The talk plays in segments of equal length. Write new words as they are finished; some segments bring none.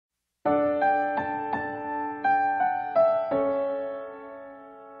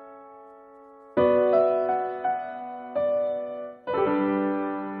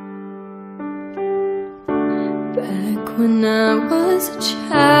when I was a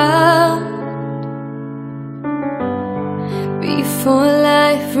child, before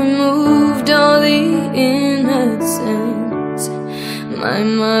life removed all the innocence. My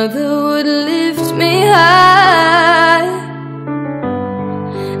mother would lift me high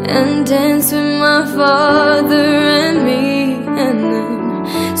and dance with my father and me, and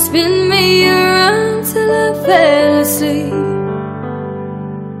then spin me around till I fell asleep.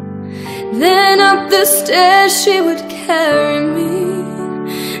 Then up the stairs she would carry me,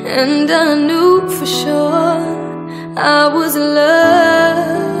 and I knew for sure I was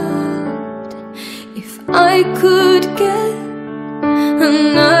loved. If I could get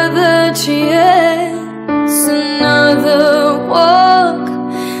another chance, another walk,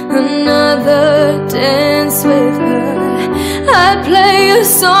 another dance with her, I'd play a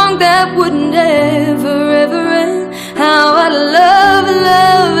song that would never ever end. How I'd love,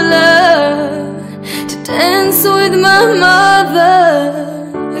 love, love to dance with my mother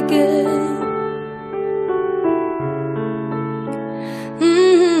again.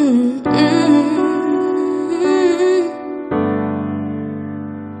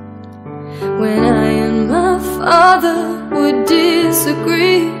 When I and my father would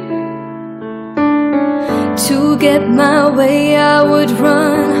disagree, to get my way I would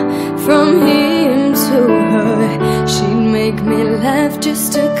run from him to her. She'd make me laugh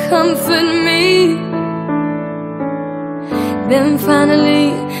just to comfort me, then finally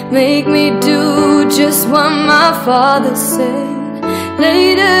make me do just what my father said.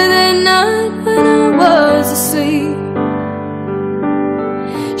 Later that night when I was asleep,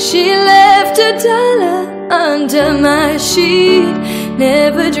 she left $1 under my sheet.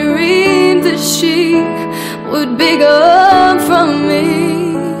 Never dreamed that she would be gone from me.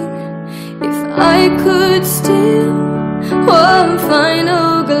 If I could steal one final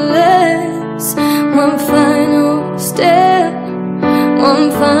glance, one final step, one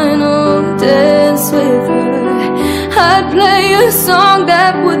final dance with her, I'd play a song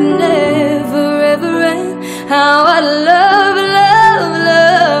that would never ever end. How I'd love, love,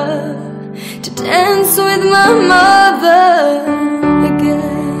 love to dance with my mother again.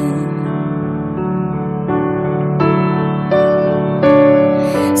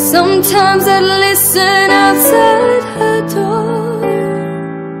 Sometimes I'd listen outside her door,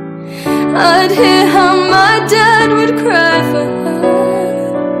 I'd hear how my dad would cry for her.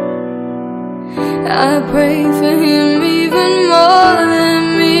 I pray for him even more than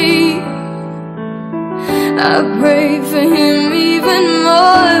me, I pray for him even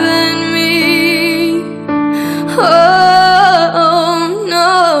more than me. Oh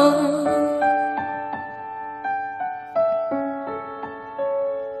no.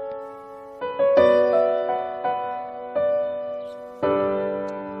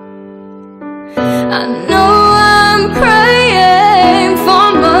 I know I'm praying for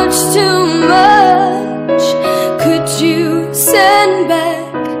much too much. Could you send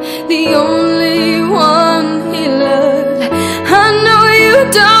back the only one he loved? I know you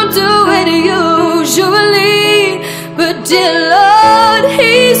don't do it usually, but dear Lord,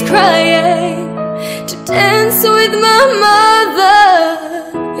 he's crying to dance with my mother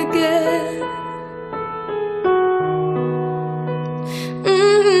again.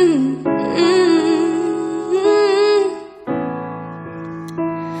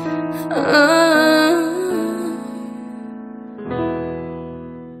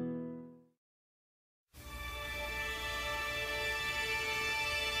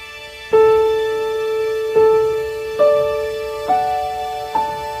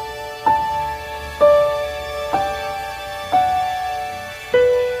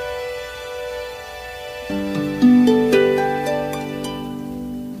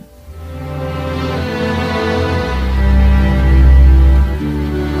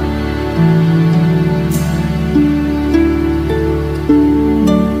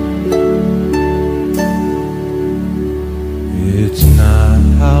 It's not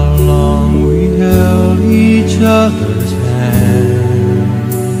how long we held each other's hand.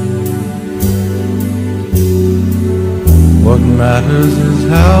 What matters is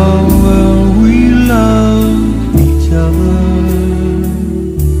how well we loved each other.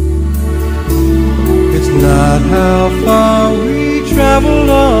 It's not how far we traveled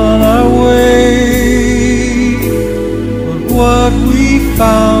on our way, but what we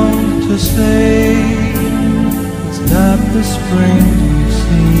found to say. Not the spring we've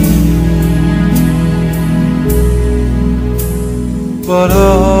seen, but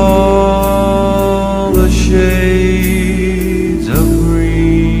all the shades of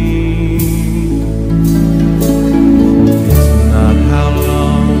green. It's not how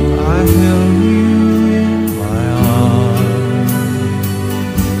long I held you in my arms,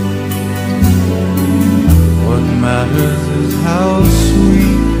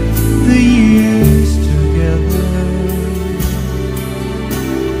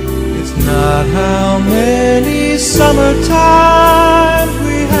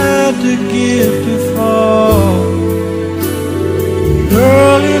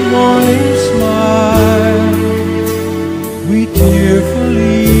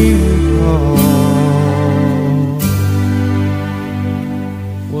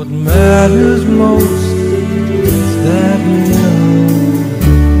 What matters most is that we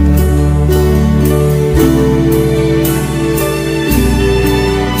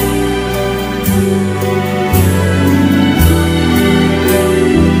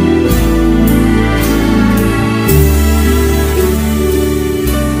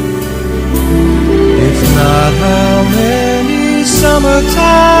not how many summer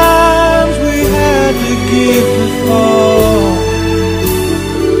times we had to give before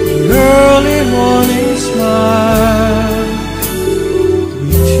the early morning smile we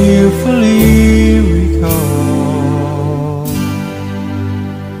cheerfully recall.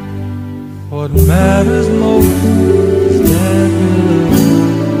 What matters most is that we love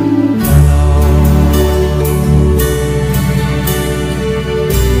and all.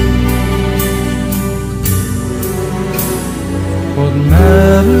 What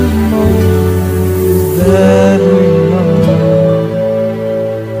matters most is that we love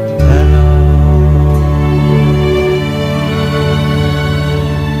and all.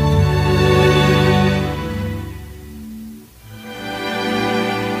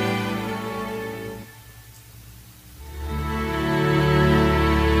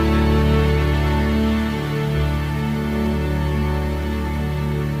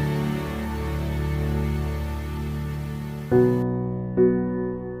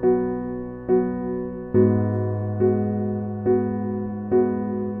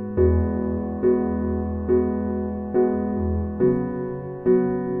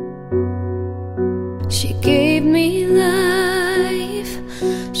 She gave me life,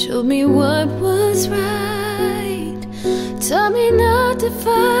 showed me what was right, taught me not to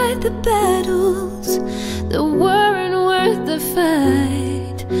fight the battles that weren't worth the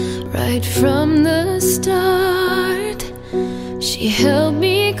fight. Right from the start, she held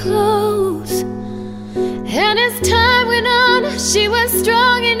me close, and as time went on, she was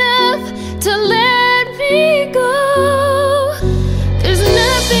strong enough to let me go. There's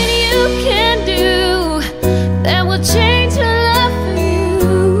nothing you can do that will change her love for you.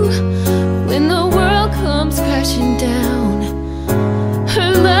 When the world comes crashing down,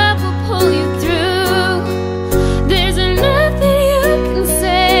 her love will pull you through. There's nothing you can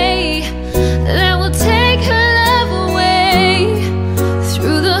say that will take her love away.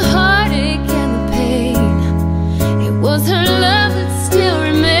 Through the heartache and the pain, it was her love that still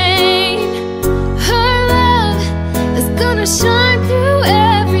remained. Her love is gonna shine through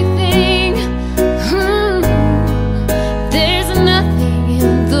everything. There's nothing in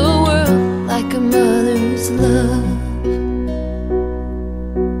the world like a mother's love.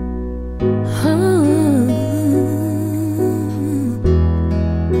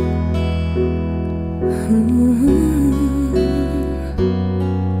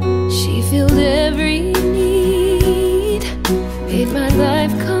 She filled every need, made my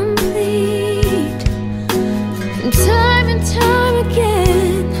life complete. And time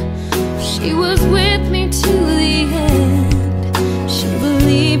again, she was with me to the end. She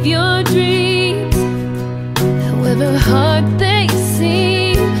believed your dreams, however hard they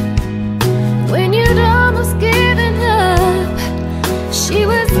seem. When you'd almost given up, she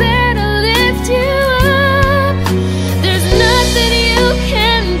was there to lift you up. There's nothing you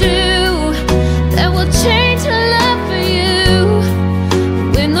can do that will change her love for you.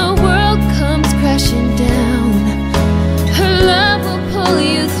 When the world comes crashing down, her love will pull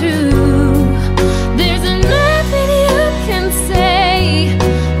you through. There's nothing you can say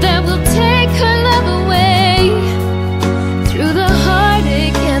that will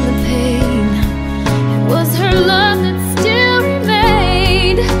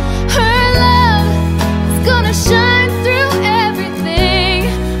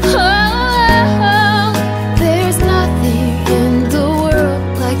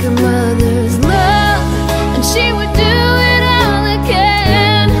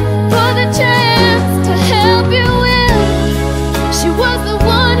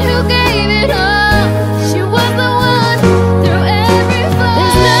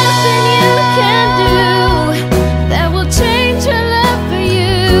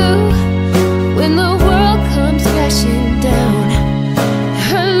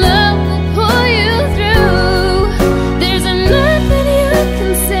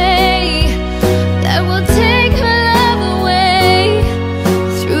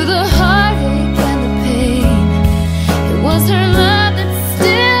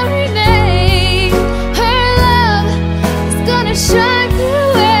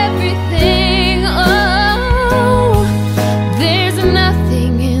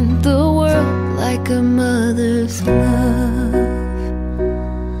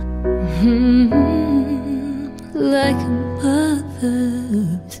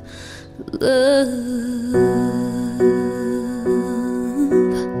love's love.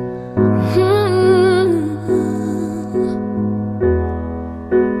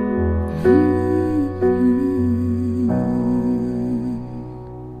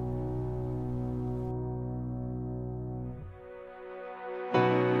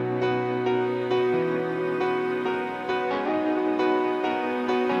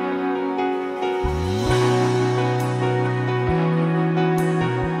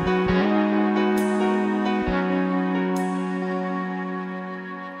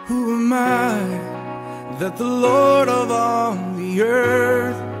 Who am I that the Lord of all the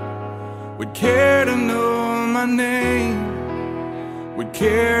earth would care to know my name, would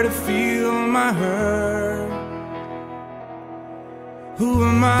care to feel my hurt? Who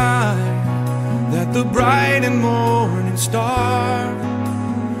am I that the bright and morning star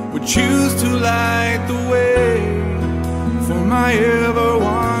would choose to light the way for my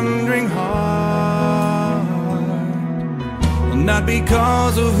ever-wandering heart? Not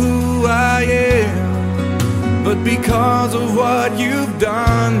because of who I am, but because of what you've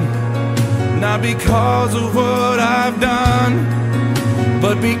done. Not because of what I've done,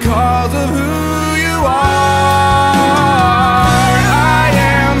 but because of who you are. I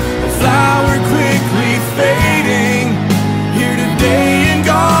am a flower quickly fading, here today and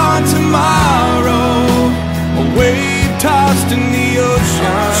gone tomorrow, a wave tossed in the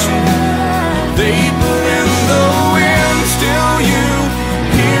ocean, vapor in the wind. Still you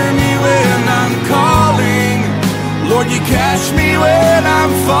hear me when I'm calling, Lord, you catch me when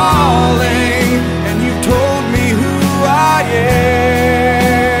I'm falling, and you told me who I am.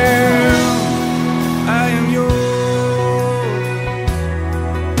 I am yours,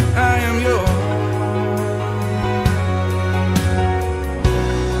 I am yours.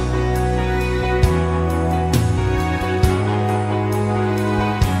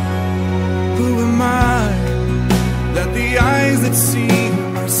 Who am I that the eyes that see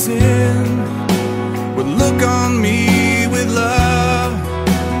my sin would look on me with love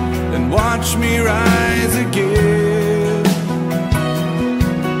and watch me rise again?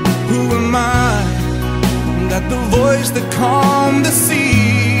 Who am I that the voice that calmed the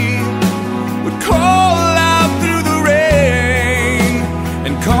sea would call out through the rain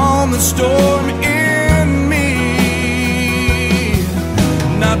and calm the storm in me?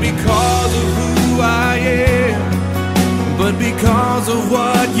 Not because of who I am, but because of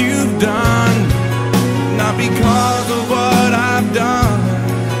what you've done. Not because of what I've done,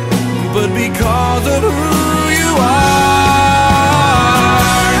 but because of who you are.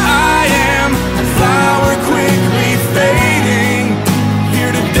 I am a flower quickly fading,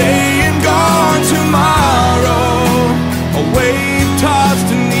 here today and gone tomorrow, a wave tossed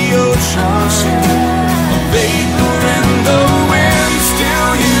in the ocean, a vapor in the wind.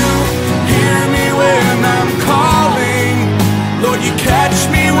 Still you hear me when I'm calling, Lord, you catch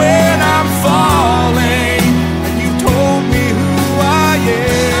me when I'm falling, and you told me who I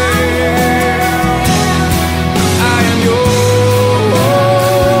am. I am yours.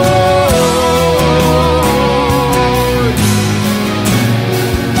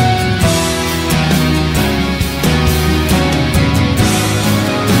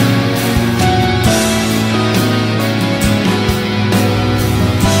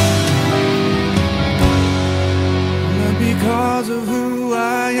 Not because of who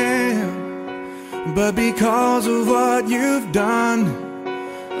I am, but because of what you've done.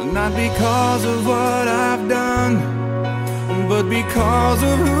 Not because of what I've done, but because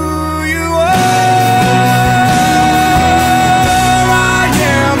of who you are. I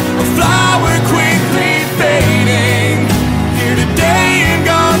am a flower